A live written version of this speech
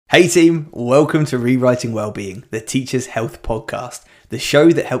Hey team, welcome to Rewriting Wellbeing, the Teacher's Health Podcast, the show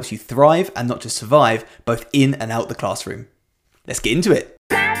that helps you thrive and not just survive, both in and out the classroom. Let's get into it.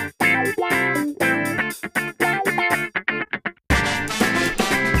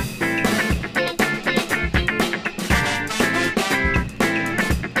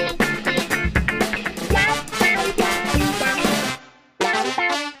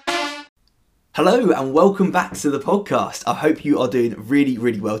 Hello and welcome back to the podcast. I hope you are doing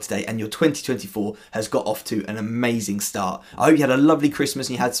really well today and your 2024 has got off to an amazing start. I hope you had a lovely Christmas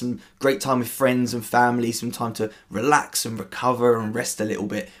and you had some great time with friends and family, some time to relax and recover and rest a little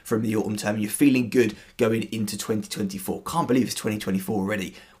bit from the autumn term. You're feeling good going into 2024. Can't believe it's 2024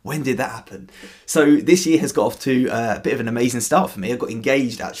 already. When did that happen? So this year has got off to a bit of an amazing start for me. I got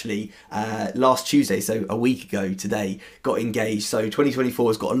engaged actually last Tuesday, so a week ago today, got engaged. So 2024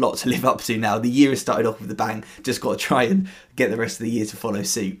 has got a lot to live up to now. The year has started off with a bang. Just got to try and get the rest of the year to follow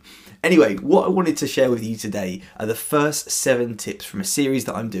suit. Anyway, what I wanted to share with you today are the first 7 tips from a series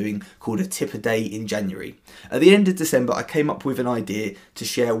that I'm doing called A Tip a Day in January. At the end of December, I came up with an idea to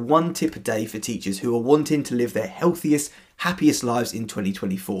share 1 tip a day for teachers who are wanting to live their healthiest, happiest lives in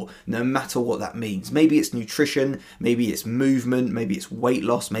 2024, no matter what that means. Maybe it's nutrition, maybe it's movement, maybe it's weight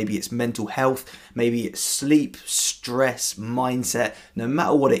loss, maybe it's mental health, maybe it's sleep, stress, mindset. No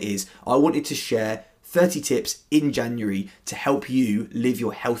matter what it is, I wanted to share 30 tips in January to help you live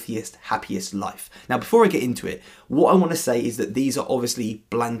your healthiest, happiest life. Now, before I get into it, what I want to say is that these are obviously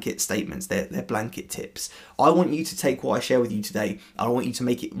blanket statements. They're blanket tips. I want you to take what I share with you today, and I want you to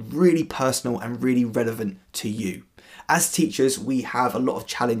make it really personal and really relevant to you. As teachers, we have a lot of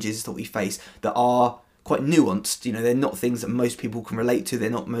challenges that we face that are quite nuanced. You know, they're not things that most people can relate to. They're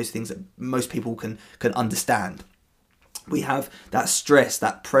not most things that most people can understand. We have that stress,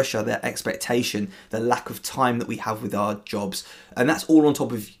 that pressure, that expectation, the lack of time that we have with our jobs. And that's all on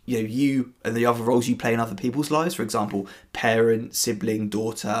top of, you and the other roles you play in other people's lives. For example, parent, sibling,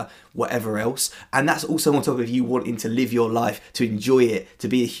 daughter, whatever else. And that's also on top of you wanting to live your life, to enjoy it, to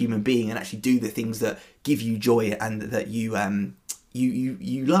be a human being and actually do the things that give you joy and that you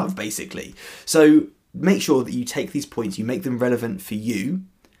love, basically. So make sure that you take these points, you make them relevant for you,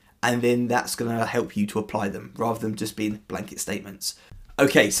 and then that's going to help you to apply them rather than just being blanket statements.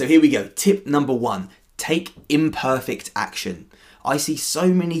 Okay, so here we go. Tip number 1, take imperfect action. I see so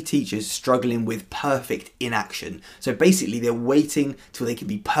many teachers struggling with perfect inaction. So basically they're waiting till they can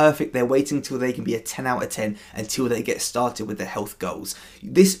be perfect. They're waiting till they can be a 10 out of 10 until they get started with their health goals.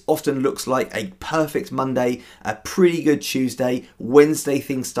 This often looks like a perfect Monday, a pretty good Tuesday, Wednesday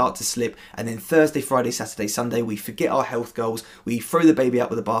things start to slip, and then Thursday, Friday, Saturday, Sunday, we forget our health goals. We throw the baby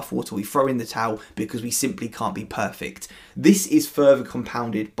out with the bathwater. We throw in the towel because we simply can't be perfect. This is further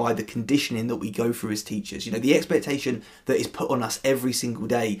compounded by the conditioning that we go through as teachers. The expectation that is put on us every single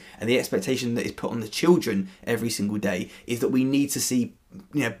day and the expectation that is put on the children every single day is that we need to see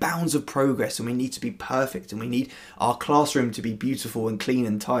bounds of progress, and we need to be perfect, and we need our classroom to be beautiful and clean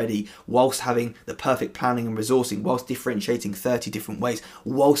and tidy whilst having the perfect planning and resourcing, whilst differentiating 30 different ways,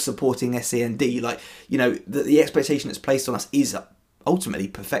 whilst supporting SEND. The expectation that's placed on us is ultimately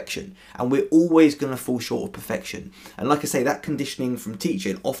perfection, and we're always going to fall short of perfection. And like I say, that conditioning from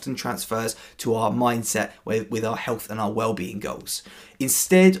teaching often transfers to our mindset with our health and our well-being goals.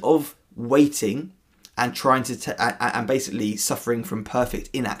 Instead of waiting and trying to and basically suffering from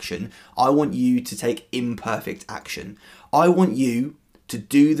perfect inaction, I want you to take imperfect action. I want you to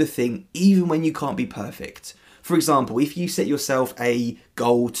do the thing even when you can't be perfect. For example, if you set yourself a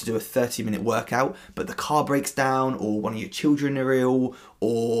goal to do a 30-minute workout, but the car breaks down, or one of your children are ill,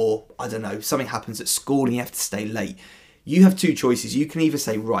 or I don't know, something happens at school and you have to stay late, you have 2 choices. You can either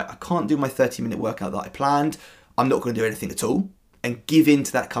say, right, I can't do my 30-minute workout that I planned, I'm not going to do anything at all, and give in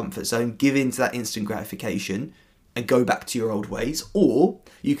to that comfort zone, give in to that instant gratification, and go back to your old ways. Or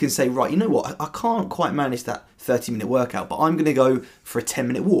you can say, right, you know what, I can't quite manage that 30-minute workout, but I'm going to go for a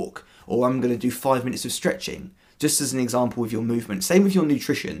 10-minute walk, or I'm going to do 5 minutes of stretching. Just as an example with your movement. Same with your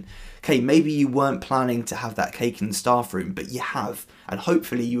nutrition. Okay, maybe you weren't planning to have that cake in the staff room, but you have, and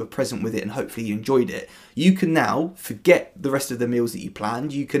hopefully you were present with it and hopefully you enjoyed it. You can now forget the rest of the meals that you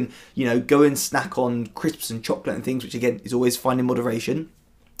planned. You can, go and snack on crisps and chocolate and things, which again is always fine in moderation.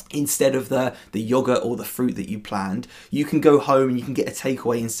 Instead of the yogurt or the fruit that you planned, you can go home and you can get a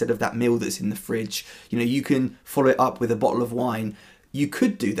takeaway instead of that meal that's in the fridge. You can follow it up with a bottle of wine. You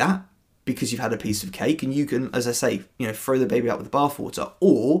could do that because you've had a piece of cake, and you can, as I say, throw the baby out with the bathwater.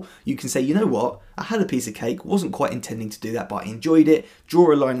 Or you can say, you know what, I had a piece of cake, wasn't quite intending to do that, but I enjoyed it,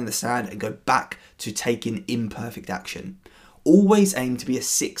 draw a line in the sand and go back to taking imperfect action. Always aim to be a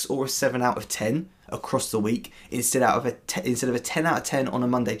 6 or a 7 out of 10 across the week instead of a 10 out of 10 on a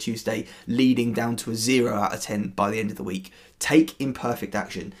Monday, Tuesday, leading down to a 0 out of 10 by the end of the week. Take imperfect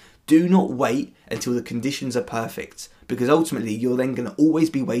action. Do not wait until the conditions are perfect, because ultimately you're then going to always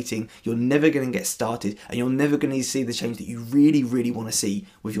be waiting, you're never going to get started, and you're never going to see the change that you really, really want to see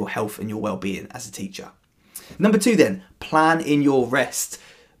with your health and your well-being as a teacher. Number 2 then, plan in your rest.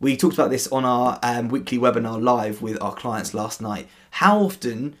 We talked about this on our weekly webinar live with our clients last night. How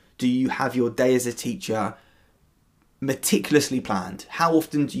often do you have your day as a teacher meticulously planned? How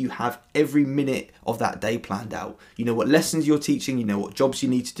often do you have every minute of that day planned out? You know what lessons you're teaching, you know what jobs you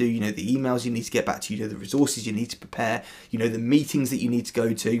need to do, you know the emails you need to get back to, you know the resources you need to prepare, you know the meetings that you need to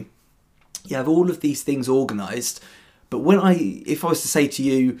go to. You have all of these things organised, but if I was to say to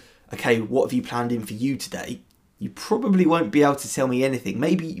you, okay, what have you planned in for you today? You probably won't be able to tell me anything.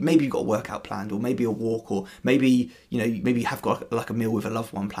 Maybe you've got a workout planned, or maybe a walk, or maybe you have got like a meal with a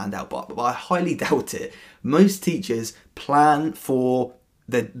loved one planned out. But I highly doubt it. Most teachers plan for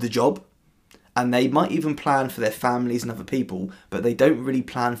the job, and they might even plan for their families and other people, but they don't really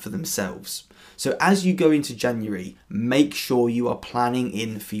plan for themselves. So as you go into January, make sure you are planning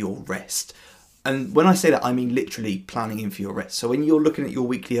in for your rest. And when I say that, I mean literally planning in for your rest. So when you're looking at your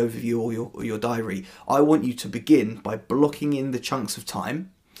weekly overview or your diary, I want you to begin by blocking in the chunks of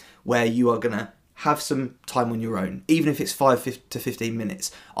time where you are going to have some time on your own, even if it's 5 to 15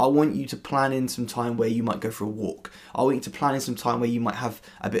 minutes. I want you to plan in some time where you might go for a walk. I want you to plan in some time where you might have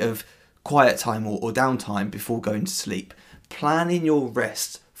a bit of quiet time or downtime before going to sleep. Plan in your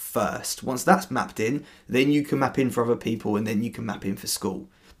rest first. Once that's mapped in, then you can map in for other people, and then you can map in for school.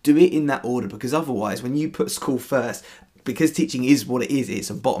 Do it in that order, because otherwise when you put school first, because teaching is what it is,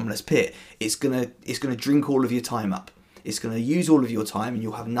 it's a bottomless pit, it's gonna drink all of your time up. It's going to use all of your time, and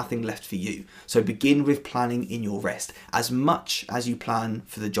you'll have nothing left for you. So begin with planning in your rest as much as you plan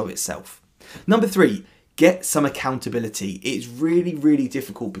for the job itself. Number 3, get some accountability. It's really, really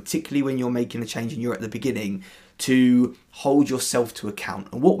difficult, particularly when you're making a change and you're at the beginning, to hold yourself to account.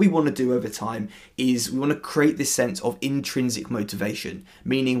 And what we want to do over time is we want to create this sense of intrinsic motivation,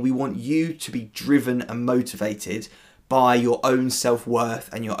 meaning we want you to be driven and motivated by your own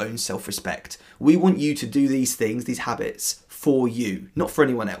self-worth and your own self-respect. We want you to do these things, these habits, for you, not for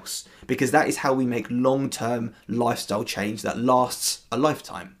anyone else, because that is how we make long-term lifestyle change that lasts a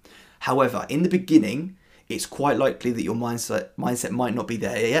lifetime. However, in the beginning, it's quite likely that your mindset might not be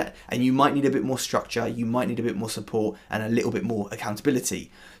there yet, and you might need a bit more structure, you might need a bit more support, and a little bit more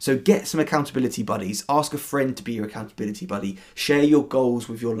accountability. So get some accountability buddies, ask a friend to be your accountability buddy, share your goals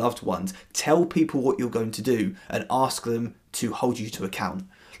with your loved ones, tell people what you're going to do, and ask them to hold you to account.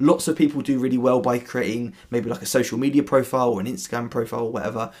 Lots of people do really well by creating maybe like a social media profile or an Instagram profile or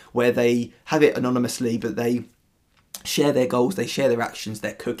whatever, where they have it anonymously, but they share their goals, they share their actions,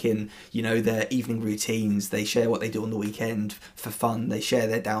 their cooking, their evening routines, they share what they do on the weekend for fun, they share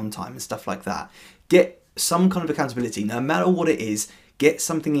their downtime and stuff like that. Get some kind of accountability, no matter what it is. Get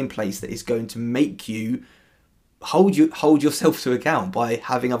something in place that is going to make you hold yourself to account by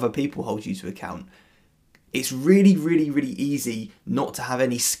having other people hold you to account. It's really, really, really easy not to have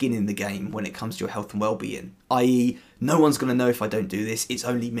any skin in the game when it comes to your health and well-being, i.e. no one's going to know if I don't do this, it's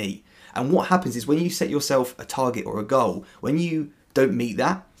only me. And what happens is when you set yourself a target or a goal, when you don't meet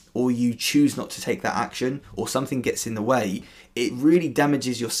that, or you choose not to take that action, or something gets in the way, it really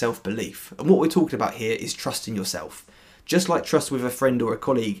damages your self-belief. And what we're talking about here is trust in yourself. Just like trust with a friend or a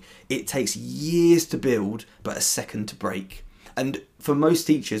colleague, it takes years to build, but a second to break. And for most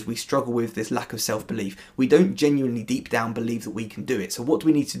teachers, we struggle with this lack of self-belief. We don't genuinely deep down believe that we can do it. So what do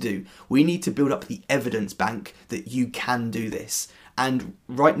we need to do? We need to build up the evidence bank that you can do this. And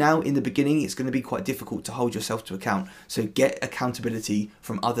right now, in the beginning, it's going to be quite difficult to hold yourself to account. So get accountability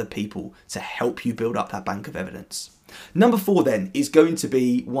from other people to help you build up that bank of evidence. Number 4 then is going to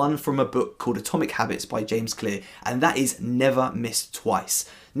be one from a book called Atomic Habits by James Clear, and that is never miss twice.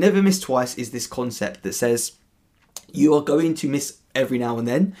 Never miss twice is this concept that says you are going to miss every now and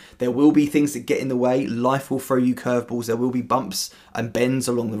then. There will be things that get in the way. Life will throw you curveballs. There will be bumps and bends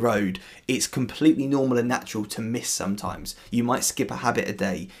along the road. It's completely normal and natural to miss sometimes. You might skip a habit a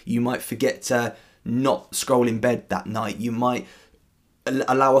day. You might forget to not scroll in bed that night. You might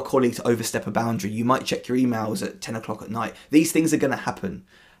allow a colleague to overstep a boundary. You might check your emails at 10 o'clock at night. These things are going to happen.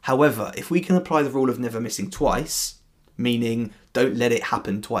 However, if we can apply the rule of never missing twice, meaning don't let it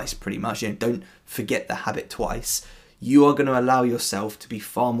happen twice pretty much, don't forget the habit twice, you are going to allow yourself to be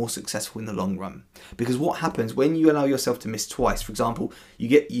far more successful in the long run. Because what happens when you allow yourself to miss twice, for example,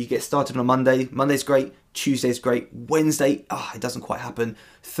 you get started on Monday, Monday's great, Tuesday's great, Wednesday, it doesn't quite happen,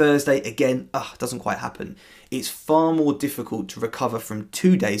 Thursday again, it doesn't quite happen. It's far more difficult to recover from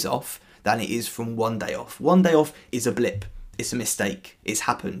 2 days off than it is from 1 day off. 1 day off is a blip. It's a mistake. It's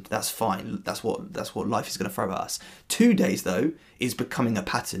happened. That's fine. That's what life is going to throw at us. 2 days, though, is becoming a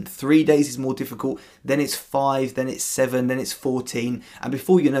pattern. 3 days is more difficult. Then it's 5, then it's 7, then it's 14. And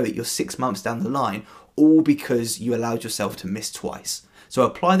before you know it, you're 6 months down the line, all because you allowed yourself to miss twice. So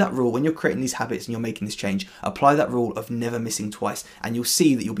apply that rule when you're creating these habits and you're making this change. Apply that rule of never missing twice, and you'll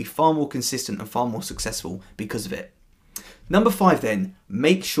see that you'll be far more consistent and far more successful because of it. Number 5 then,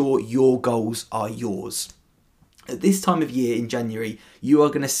 make sure your goals are yours. At this time of year in January, you are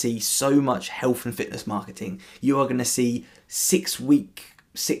going to see so much health and fitness marketing. You are going to see 6-week,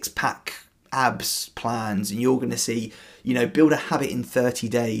 6-pack abs plans, and you're going to see, build a habit in 30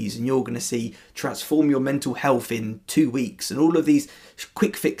 days, and you're going to see transform your mental health in 2 weeks, and all of these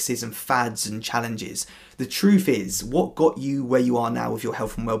quick fixes and fads and challenges. The truth is, what got you where you are now with your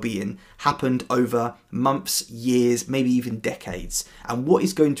health and well-being happened over months, years, maybe even decades. And what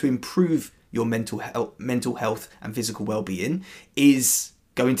is going to improve your mental health and physical well-being is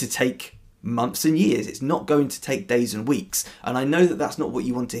going to take months and years. It's not going to take days and weeks. And I know that that's not what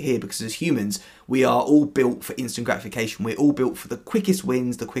you want to hear, because as humans, we are all built for instant gratification. We're all built for the quickest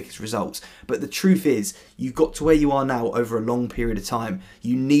wins, the quickest results. But the truth is, you've got to where you are now over a long period of time.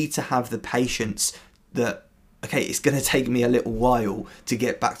 You need to have the patience that, okay, it's going to take me a little while to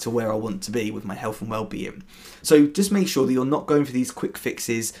get back to where I want to be with my health and well-being. So just make sure that you're not going for these quick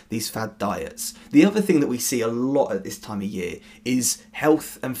fixes, these fad diets. The other thing that we see a lot at this time of year is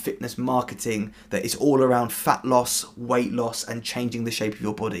health and fitness marketing that is all around fat loss, weight loss, and changing the shape of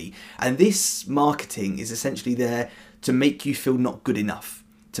your body. And this marketing is essentially there to make you feel not good enough,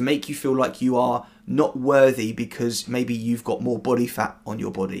 to make you feel like you are not worthy because maybe you've got more body fat on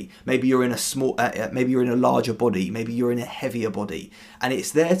your body. Maybe you're in a larger body. Maybe you're in a heavier body. And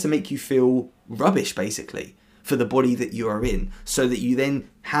it's there to make you feel rubbish, basically, for the body that you are in, so that you then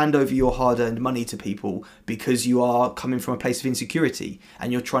hand over your hard-earned money to people because you are coming from a place of insecurity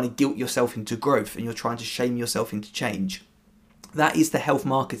and you're trying to guilt yourself into growth and you're trying to shame yourself into change. That is the health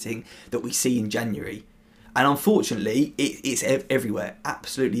marketing that we see in January. And unfortunately, it's everywhere,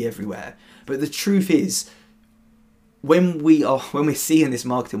 absolutely everywhere. But the truth is, when we're seeing this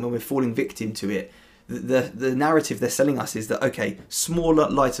marketing, when we're falling victim to it, the narrative they're selling us is that, okay, smaller,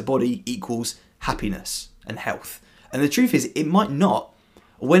 lighter body equals happiness and health. And the truth is, it might not.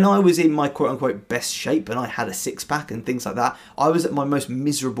 When I was in my quote-unquote best shape and I had a six-pack and things like that, I was at my most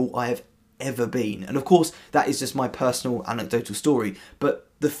miserable I have ever been. And of course, that is just my personal anecdotal story, but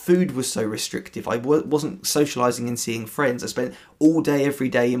the food was so restrictive. I wasn't socializing and seeing friends. I spent all day, every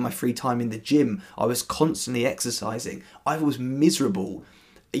day in my free time in the gym. I was constantly exercising. I was miserable,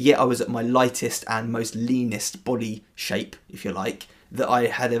 yet I was at my lightest and most leanest body shape, if you like, that I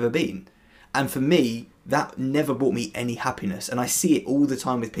had ever been. And for me, that never brought me any happiness. And I see it all the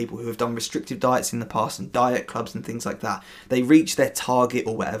time with people who have done restrictive diets in the past and diet clubs and things like that. They reach their target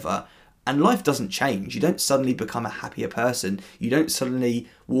or whatever, and life doesn't change. You don't suddenly become a happier person. You don't suddenly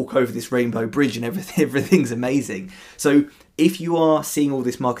walk over this rainbow bridge and everything's amazing. So if you are seeing all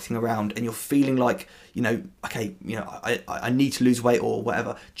this marketing around and you're feeling like, I need to lose weight or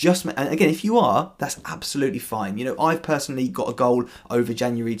whatever, and again, if you are, that's absolutely fine. I've personally got a goal over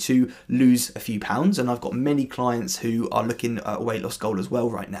January to lose a few pounds, and I've got many clients who are looking at a weight loss goal as well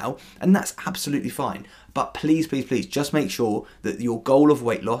right now, and that's absolutely fine. But please, please, please, just make sure that your goal of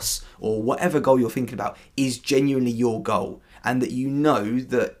weight loss or whatever goal you're thinking about is genuinely your goal, and that you know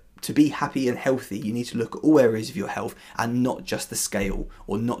that to be happy and healthy, you need to look at all areas of your health and not just the scale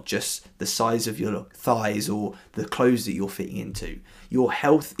or not just the size of your thighs or the clothes that you're fitting into. Your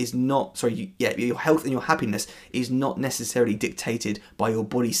health is not, your health and your happiness is not necessarily dictated by your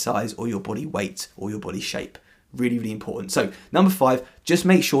body size or your body weight or your body shape. Really, really important. So number 5, just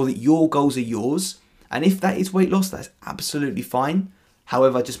make sure that your goals are yours. And if that is weight loss, that's absolutely fine.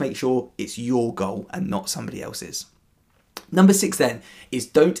 However, just make sure it's your goal and not somebody else's. Number 6 then is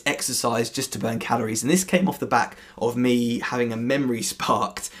don't exercise just to burn calories. And this came off the back of me having a memory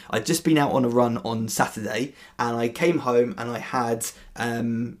sparked. I'd just been out on a run on Saturday and I came home and I had a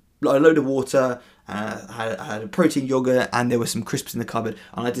load of water, I had a protein yogurt, and there were some crisps in the cupboard,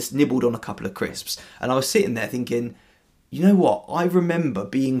 and I just nibbled on a couple of crisps. And I was sitting there thinking, you know what? I remember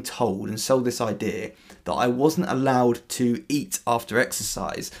being told and sold this idea that I wasn't allowed to eat after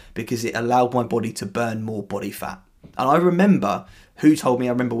exercise because it allowed my body to burn more body fat. And I remember who told me,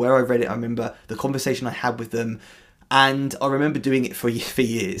 I remember where I read it, I remember the conversation I had with them, And I remember doing it for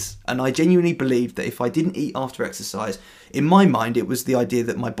years. And I genuinely believed that if I didn't eat after exercise, in my mind, it was the idea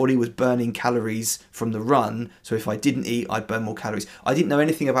that my body was burning calories from the run. So if I didn't eat, I'd burn more calories. I didn't know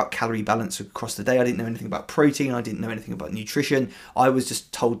anything about calorie balance across the day. I didn't know anything about protein. I didn't know anything about nutrition. I was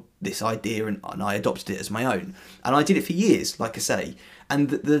just told this idea and I adopted it as my own. And I did it for years, like I say. And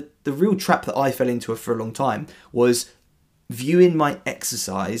the real trap that I fell into for a long time was viewing my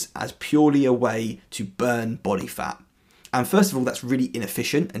exercise as purely a way to burn body fat. And first of all, that's really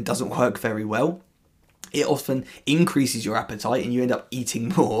inefficient and doesn't work very well. It often increases your appetite and you end up eating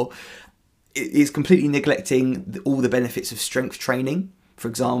more. It is completely neglecting all the benefits of strength training. For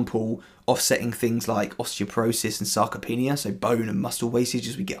example, offsetting things like osteoporosis and sarcopenia, so bone and muscle wastage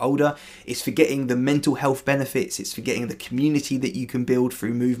as we get older. It's forgetting the mental health benefits. It's forgetting the community that you can build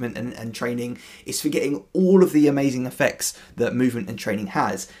through movement and training. It's forgetting all of the amazing effects that movement and training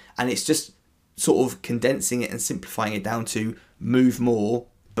has. And it's just sort of condensing it and simplifying it down to move more,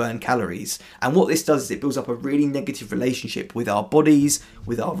 burn calories. And what this does is it builds up a really negative relationship with our bodies,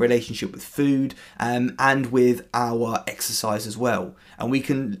 with our relationship with food, and with our exercise as well. And we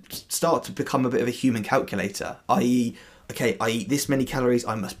can start to become a bit of a human calculator, i.e., okay, I eat this many calories,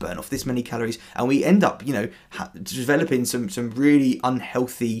 I must burn off this many calories. And we end up, developing some really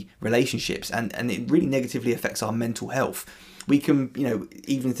unhealthy relationships, and it really negatively affects our mental health. We can,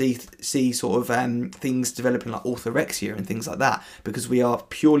 even see sort of things developing like orthorexia and things like that, because we are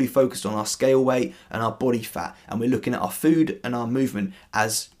purely focused on our scale weight and our body fat, and we're looking at our food and our movement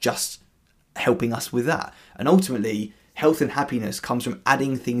as just helping us with that. And ultimately, health and happiness comes from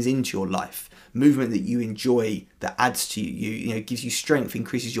adding things into your life. Movement that you enjoy, that adds to you, gives you strength,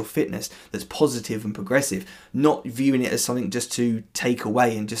 increases your fitness, that's positive and progressive, not viewing it as something just to take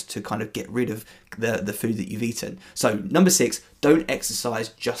away and just to kind of get rid of the food that you've eaten. So number 6, don't exercise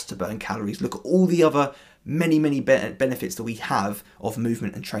just to burn calories. Look at all the other many benefits that we have of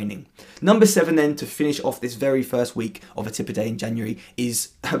movement and training. Number 7 then, to finish off this very first week of a tip a day in January, is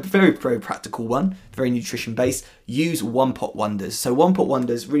a very practical one, very nutrition based. Use one pot wonders. So one pot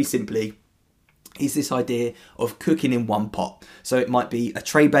wonders, really simply, is this idea of cooking in one pot. So it might be a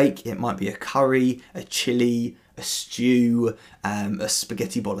tray bake, it might be a curry, a chili, a stew, a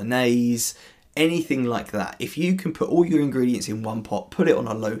spaghetti bolognese, anything like that. If you can put all your ingredients in one pot, put it on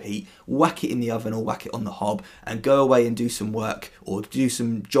a low heat, whack it in the oven or whack it on the hob, and go away and do some work or do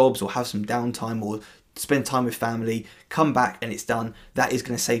some jobs or have some downtime or spend time with family, come back and it's done. That is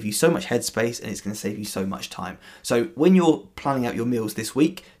going to save you so much headspace and it's going to save you so much time. So when you're planning out your meals this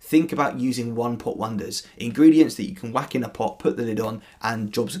week, think about using one pot wonders, ingredients that you can whack in a pot, put the lid on,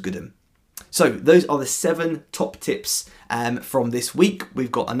 and jobs are good 'un. So those are the 7 top tips from this week.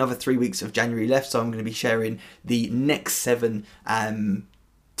 We've got another 3 weeks of January left, so I'm going to be sharing the next 7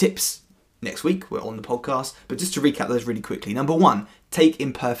 tips next week. We're on the podcast, but just to recap those really quickly. Number 1, take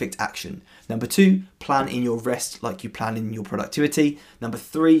imperfect action. Number 2, plan in your rest like you plan in your productivity. Number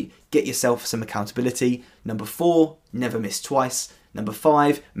 3, get yourself some accountability. Number 4, never miss twice. Number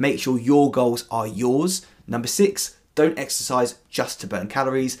 5, make sure your goals are yours. Number 6, don't exercise just to burn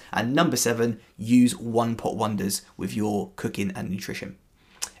calories. And number 7, use one pot wonders with your cooking and nutrition.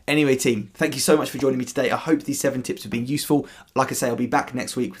 Anyway, team, thank you so much for joining me today. I hope these 7 tips have been useful. Like I say, I'll be back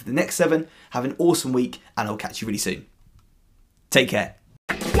next week with the next 7. Have an awesome week, and I'll catch you really soon. Take care.